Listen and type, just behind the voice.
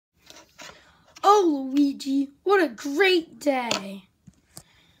Oh, Luigi, what a great day.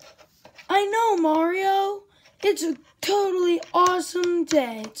 I know, Mario. It's a totally awesome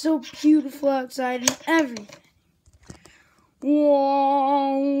day. It's so beautiful outside and everything.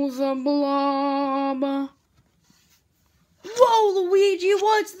 Whoa, the blob. Whoa, Luigi,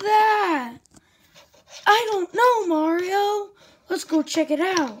 what's that? I don't know, Mario. Let's go check it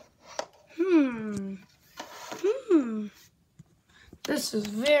out. This is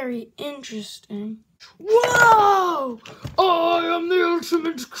very interesting. Whoa! I am the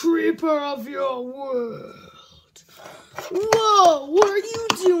ultimate creeper of your world. Whoa! What are you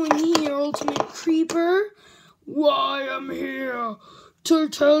doing here, ultimate creeper? Why, I'm here to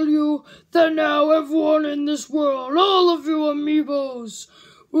tell you that now everyone in this world, all of you Amiibos,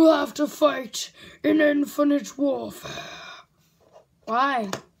 will have to fight in infinite warfare.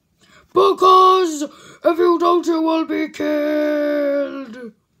 Why? Because if you don't, you will be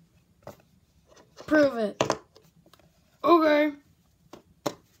killed. Prove it. Okay.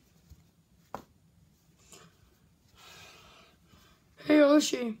 Hey,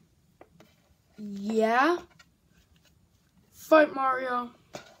 Yoshi. Yeah? Fight Mario.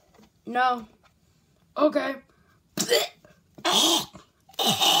 No. Okay.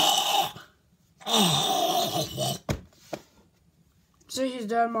 So he's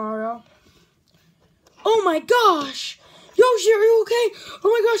dead, Mario. Oh my gosh! Yoshi, are you okay? Oh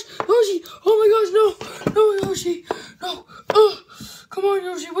my gosh, Yoshi! Oh my gosh, no! No, Yoshi! No! Come on,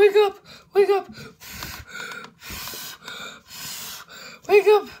 Yoshi, wake up! Wake up! Wake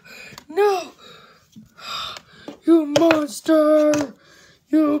up! No! You monster!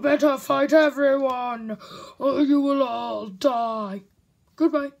 You better fight everyone, or you will all die.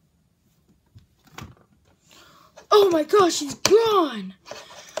 Goodbye. Oh my gosh, he's gone!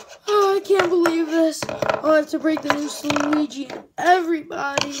 Oh, I can't believe this. I'll have to break the news to Luigi and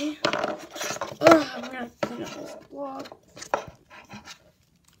everybody. I'm gonna clean up this blog.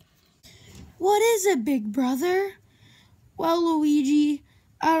 What is it, big brother? Well, Luigi,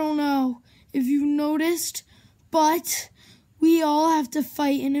 I don't know if you noticed, but we all have to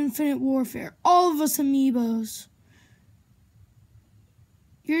fight in infinite warfare. All of us Amiibos.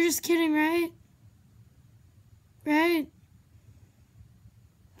 You're just kidding, right? Right?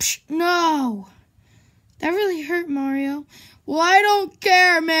 Psh, no! That really hurt, Mario. Well, I don't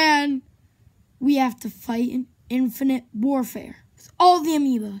care, man. We have to fight in infinite warfare with all the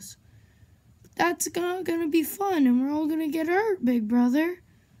Amiibos. That's gonna be fun, and we're all gonna get hurt, big brother.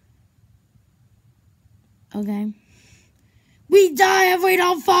 Okay. We die if we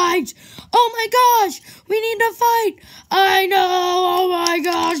don't fight! Oh my gosh! We need to fight! I know! Oh my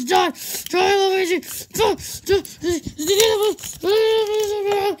gosh!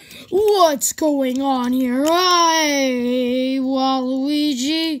 What's going on here? Hey,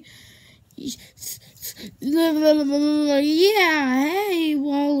 Waluigi! Yeah, hey,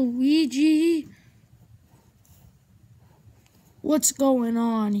 Waluigi! What's going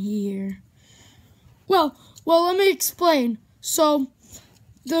on here? Well, let me explain. So,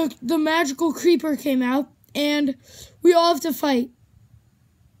 the magical creeper came out, and we all have to fight.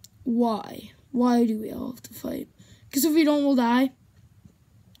 Why? Why do we all have to fight? Because if we don't, we'll die.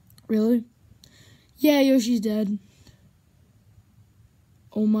 Really? Yeah, Yoshi's dead.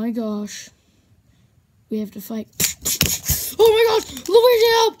 Oh my gosh. We have to fight. Oh my gosh!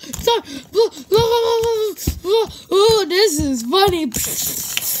 Luigi, help! Stop! Oh, this is funny.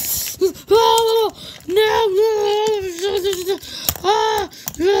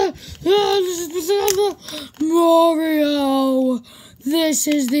 Mario, this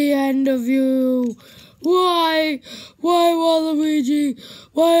is the end of you. Why, Waluigi?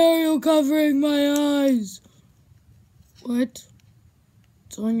 Why are you covering my eyes? What?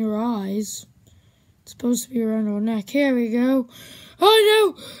 It's on your eyes. It's supposed to be around your neck. Here we go. Oh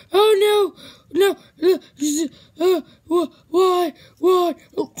no! Oh no! No! Why?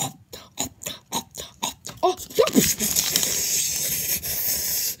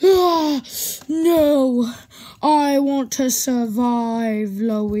 No, I want to survive,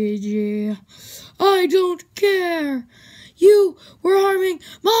 Luigi. I don't care. You were harming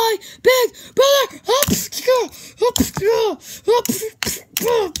my big brother.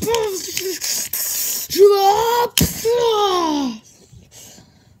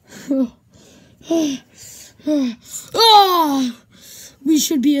 We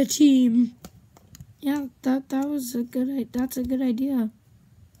should be a team. Yeah, that's a good idea.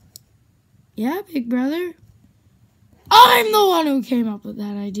 Yeah, big brother. I'm the one who came up with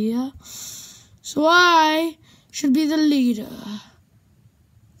that idea. So I should be the leader.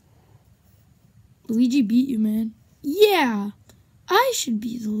 Luigi beat you, man. Yeah, I should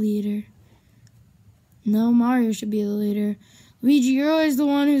be the leader. No, Mario should be the leader. Luigi, you're always the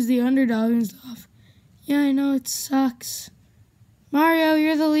one who's the underdog and stuff. Yeah, I know, it sucks. Mario,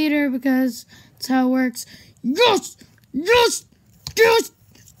 you're the leader because that's how it works. Yes! Yes! Yes!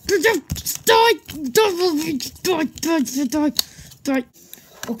 Die!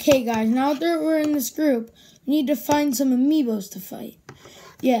 Okay, guys, now that we're in this group, we need to find some Amiibos to fight.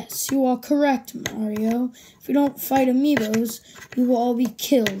 Yes, you are correct, Mario. If we don't fight Amiibos, we will all be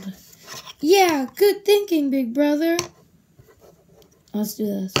killed. Yeah, good thinking, big brother. Let's do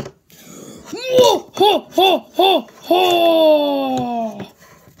this. Whoa, ho, ho, ho, ho!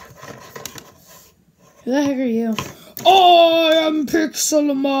 Who the heck are you? I am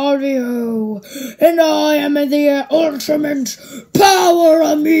Pixel Mario, and I am the ultimate power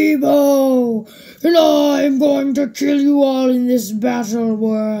Amiibo, and I'm going to kill you all in this battle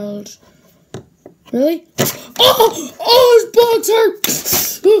world. Really? Oh, his bugs hurt!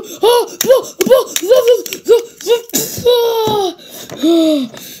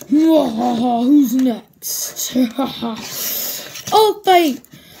 Who's next? I'll fight.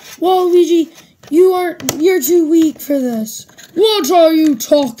 Waluigi, you're too weak for this. What are you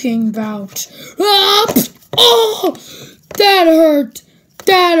talking about? Oh, that hurt.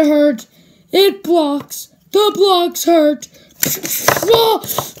 That hurt. It blocks. The blocks hurt. No.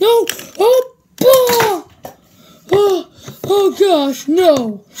 Oh gosh,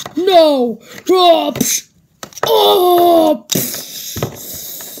 no.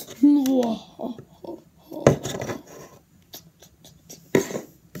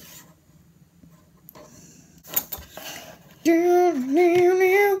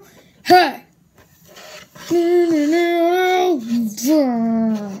 Hey!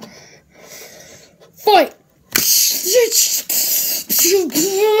 Fight!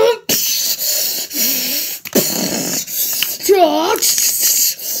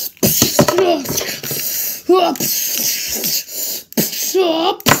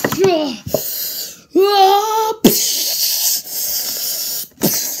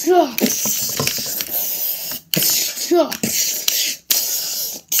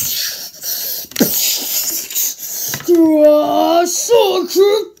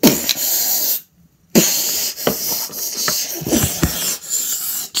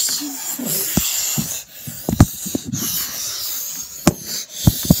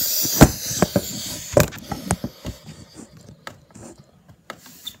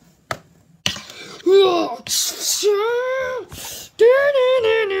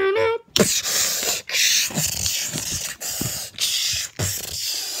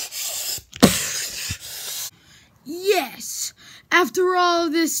 Yes! After all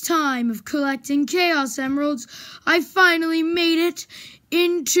this time of collecting Chaos Emeralds, I finally made it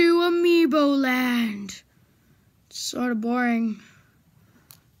into Amiibo Land. It's sort of boring.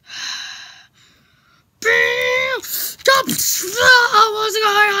 What's going on?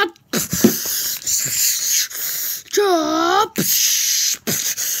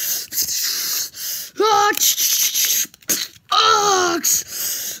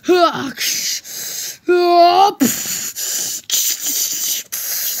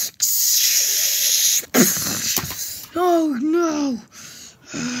 Oh no.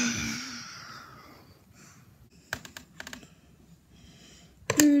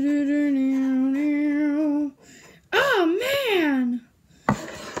 Oh man.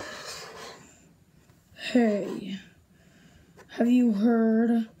 Hey, have you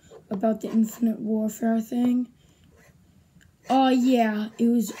heard about the Infinite Warfare thing? Yeah, it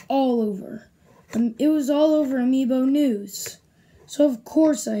was all over. It was all over Amiibo News. So of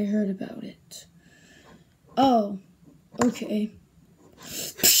course I heard about it. Oh, okay.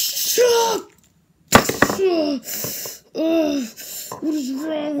 What is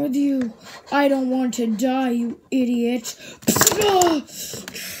wrong with you? I don't want to die, you idiot.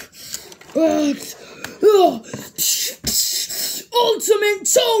 Ultimate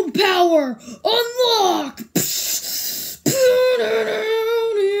Toad Power! Unlock!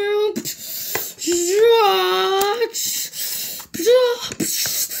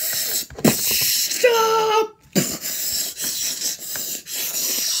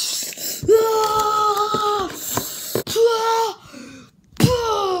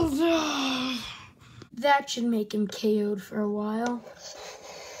 That should make him KO'd for a while.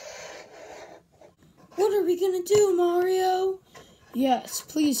 What are we gonna do, Mario? Yes,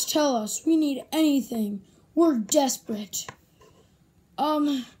 please tell us. We need anything. We're desperate.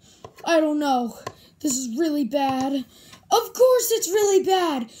 I don't know. This is really bad. Of course it's really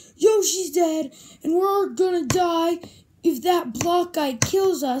bad. Yoshi's dead, and we're gonna die if that block guy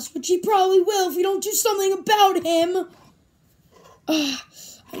kills us, which he probably will if we don't do something about him.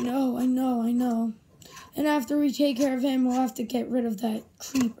 I know. And after we take care of him, we'll have to get rid of that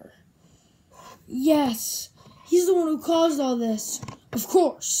creeper. Yes, he's the one who caused all this. Of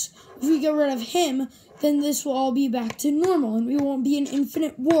course, if we get rid of him, then this will all be back to normal and we won't be in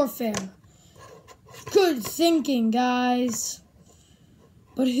infinite warfare. Good thinking, guys.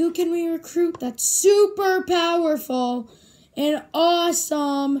 But who can we recruit that's super powerful and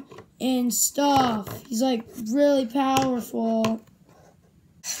awesome and stuff? He's like really powerful.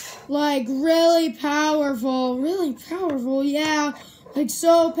 Like really powerful, yeah. Like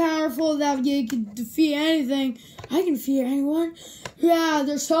so powerful that you can defeat anything. I can defeat anyone. Yeah,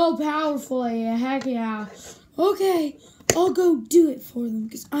 they're so powerful, yeah, heck yeah. Okay, I'll go do it for them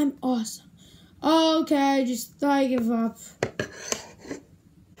because I'm awesome. Okay, just I give up.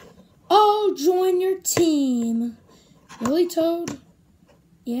 I'll join your team. Really, Toad?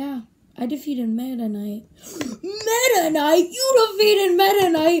 Yeah, I defeated Meta Knight. Meta Knight? You defeated Meta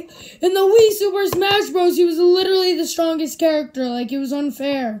Knight? In the Wii Super Smash Bros, he was literally the strongest character. Like, it was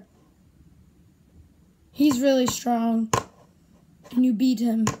unfair. He's really strong. And you beat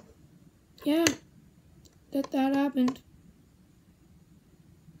him. Yeah, that happened.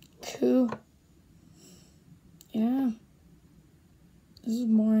 Cool. Yeah. This is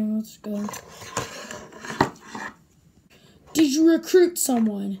boring. Let's go. Did you recruit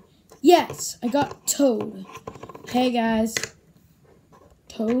someone? Yes, I got Toad. Hey, guys.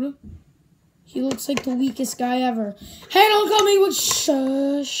 Toad? He looks like the weakest guy ever. Hey, don't call me with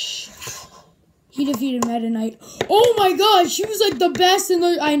shush. He defeated Meta Knight. Oh my gosh, he was like the best in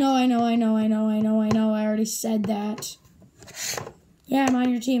the... I know. I already said that. Yeah, I'm on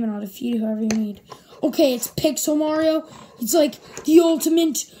your team and I'll defeat whoever you need. Okay, it's Pixel Mario. He's like the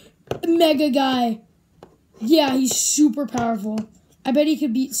ultimate mega guy. Yeah, he's super powerful. I bet he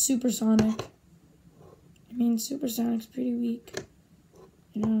could beat Supersonic. I mean, Supersonic's pretty weak.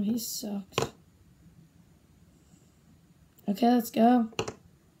 You know, he sucks. Okay, let's go.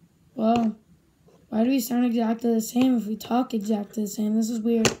 Whoa. Why do we sound exactly the same if we talk exactly the same? This is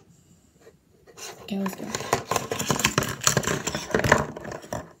weird. Okay, let's go.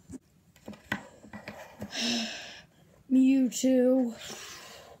 Mewtwo.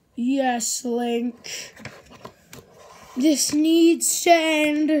 Yes, Link. This needs to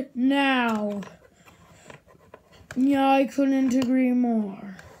end now. Yeah, I couldn't agree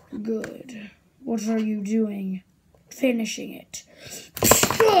more. Good. What are you doing? Finishing it.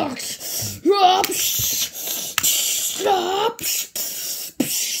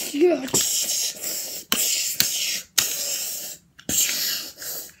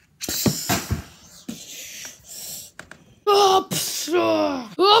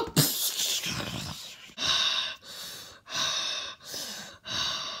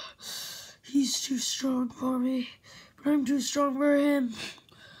 He's too strong for me, but I'm too strong for him.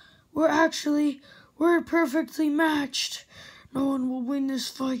 We're perfectly matched. No one will win this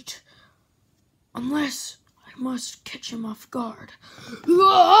fight unless I must catch him off guard.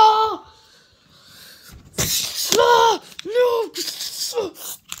 No! No!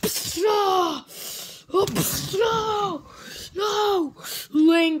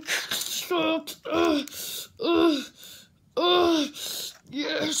 Link!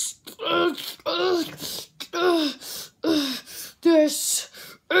 Yes! This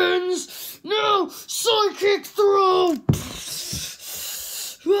ends now! Psychic throw!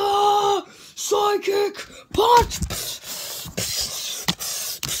 Psychic punch!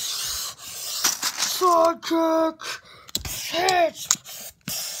 Psychic hit!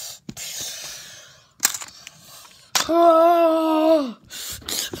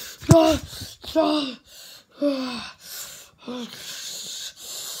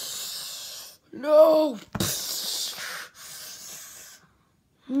 No!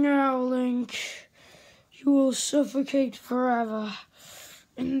 Now, Link, you will suffocate forever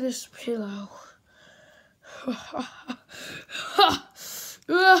in this pillow.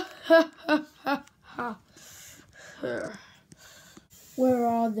 Where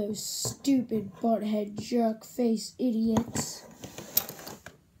are those stupid butthead jerk-face idiots?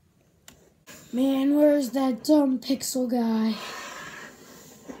 Man, where's that dumb pixel guy?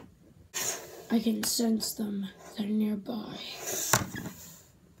 I can sense them. They're nearby.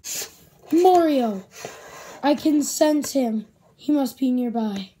 Mario! I can sense him. He must be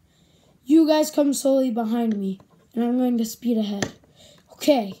nearby. You guys come slowly behind me, and I'm going to speed ahead.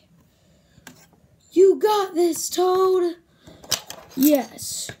 Okay. You got this, Toad!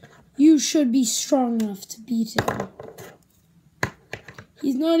 Yes. You should be strong enough to beat him.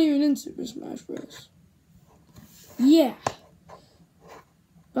 He's not even in Super Smash Bros. Yeah.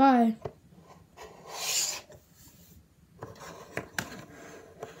 Bye.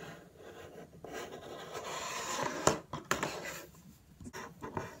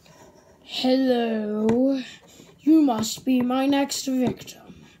 Hello. You must be my next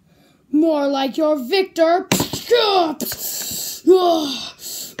victim. More like your victor.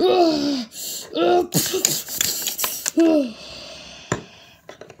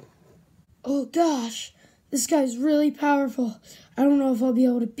 Oh gosh, this guy's really powerful. I don't know if I'll be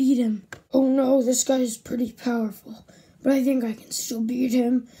able to beat him. Oh no, this guy's pretty powerful. But I think I can still beat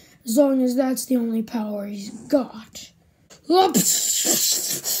him, as long as that's the only power he's got.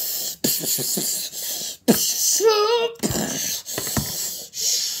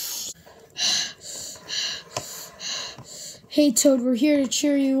 Hey Toad, we're here to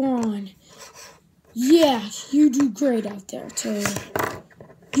cheer you on. Yeah, you do great out there, Toad.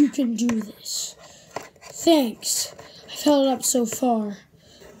 You can do this. Thanks. I've held up so far.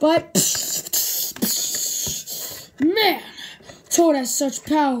 But, man, Toad has such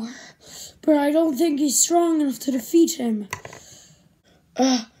power. But I don't think he's strong enough to defeat him.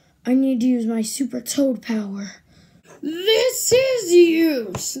 I need to use my Super Toad power. This is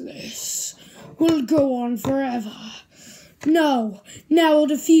useless. We'll go on forever. No, now I'll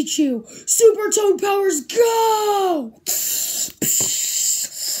defeat you. Super Toad powers, go! This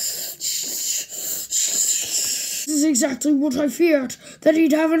is exactly what I feared, that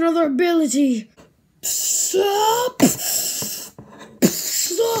he'd have another ability.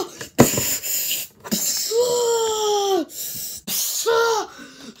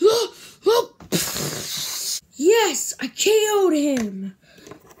 Yes, I KO'd him.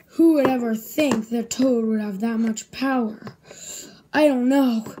 Who would ever think that Toad would have that much power? I don't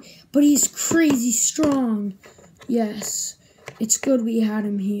know, but he's crazy strong. Yes, it's good we had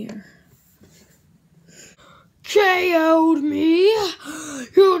him here. KO'd me?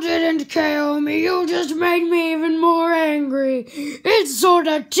 You didn't KO me, you just made me even more angry. It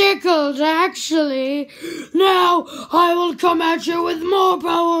sorta tickled, actually. Now I will come at you with more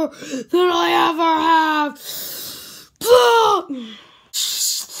power than I ever have.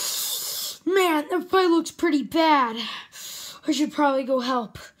 Man, that fight looks pretty bad. I should probably go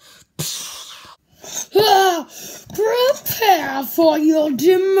help. Prepare for your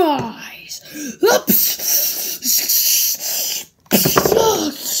demise.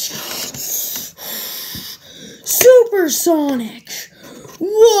 Supersonic.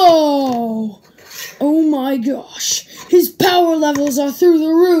 Whoa. Oh my gosh. His power levels are through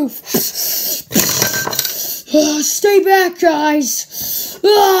the roof. Stay back, guys.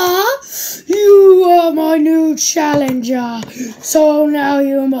 You are my new challenger, so now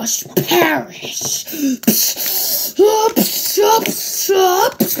you must perish.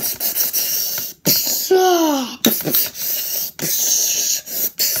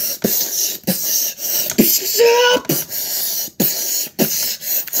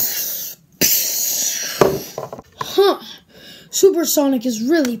 Huh. Supersonic is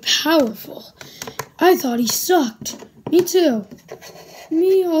really powerful. I thought he sucked. Me too.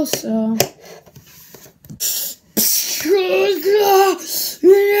 Me also.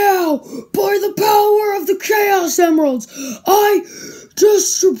 Now, by the power of the Chaos Emeralds, I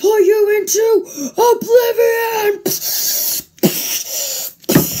just put you into oblivion!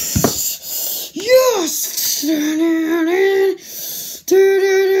 Yes!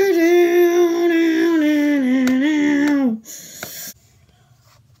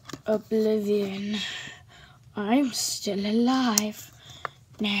 Oblivion. I'm still alive.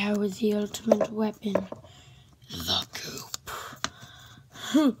 Now with the ultimate weapon, the goop.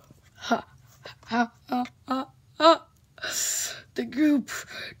 The goop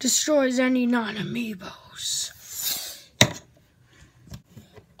destroys any non-amiibos.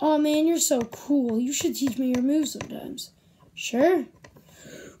 Oh man, you're so cool. You should teach me your moves sometimes. Sure.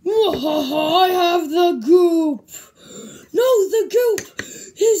 I have the goop. No, the goop.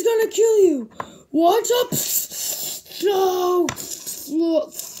 He's gonna kill you. What's up? No.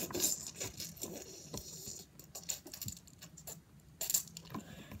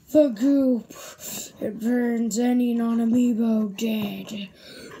 The goop. It burns any non-amiibo dead.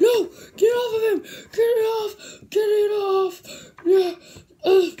 No! Get off of him! Get it off! Get it off!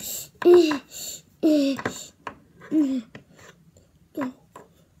 No.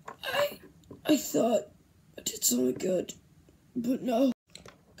 I thought I did something good, but no.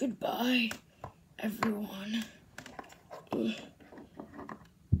 Goodbye, everyone.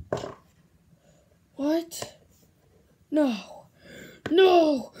 What? No!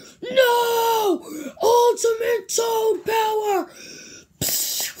 No! No! Ultimate Toad power!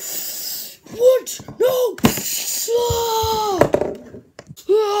 What? No!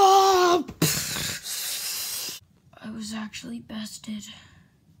 I was actually bested,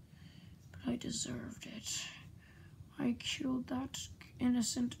 but I deserved it. I killed that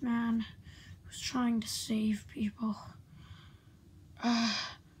innocent man was trying to save people. Well,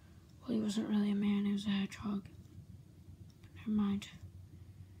 he wasn't really a man, he was a hedgehog. But never mind.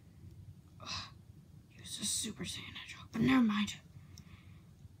 He was a Super Saiyan hedgehog, but never mind.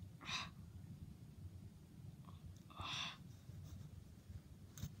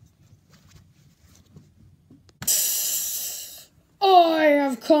 I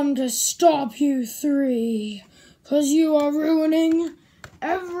have come to stop you three, 'cause you are ruining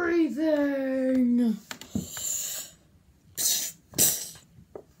everything.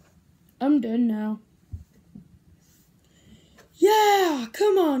 I'm dead now. Yeah,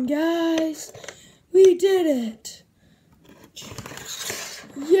 come on, guys. We did it.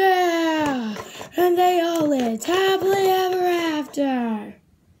 Yeah, and they all lived happily ever after.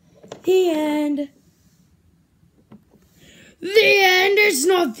 The end. The end is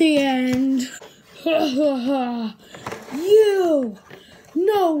not the end. Ha ha ha. You.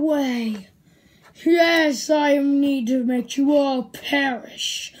 No way. Yes, I need to make you all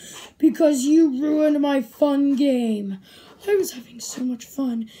perish because you ruined my fun game. I was having so much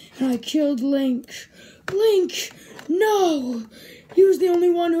fun and I killed Link. Link, no. He was the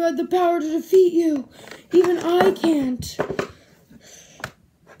only one who had the power to defeat you. Even I can't.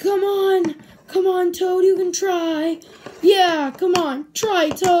 Come on. Come on, Toad, you can try. Yeah, come on, try,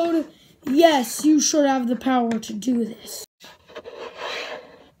 Toad. Yes, you should have the power to do this.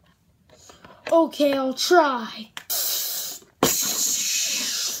 Okay, I'll try.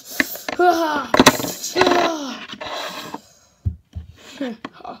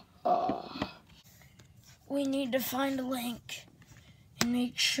 We need to find Link and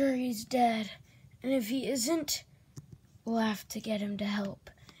make sure he's dead. And if he isn't, we'll have to get him to help.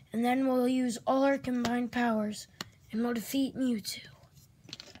 And then we'll use all our combined powers and we'll defeat Mewtwo.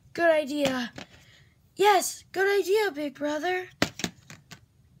 Good idea. Yes, good idea, big brother.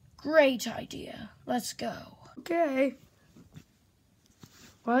 Great idea. Let's go. Okay.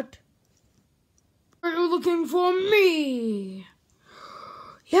 What? Are you looking for me?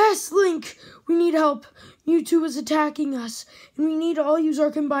 Yes, Link. We need help. Mewtwo is attacking us, and we need to all use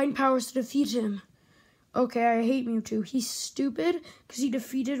our combined powers to defeat him. Okay, I hate Mewtwo. He's stupid because he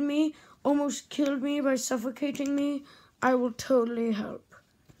defeated me, almost killed me by suffocating me. I will totally help.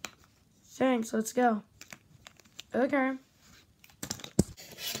 Thanks, let's go. Okay.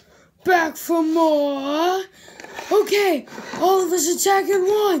 Back for more. Okay, all of us attack at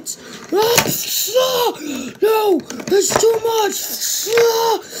once. No, that's too much.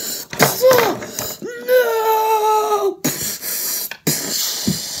 No.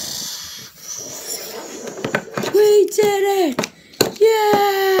 We did it!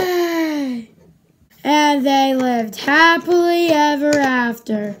 Yay! And they lived happily ever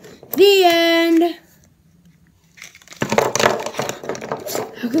after. The end.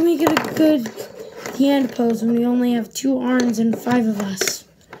 How can we get a good the end pose when we only have 2 arms and 5 of us?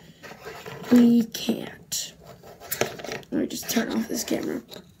 We can't. Let me just turn off this camera.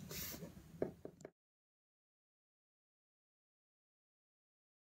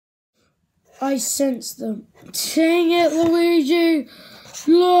 I sense them. Dang it, Luigi!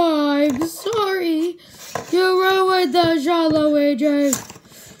 I'm sorry. You ruined the show, Luigi.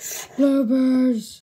 Bloopers.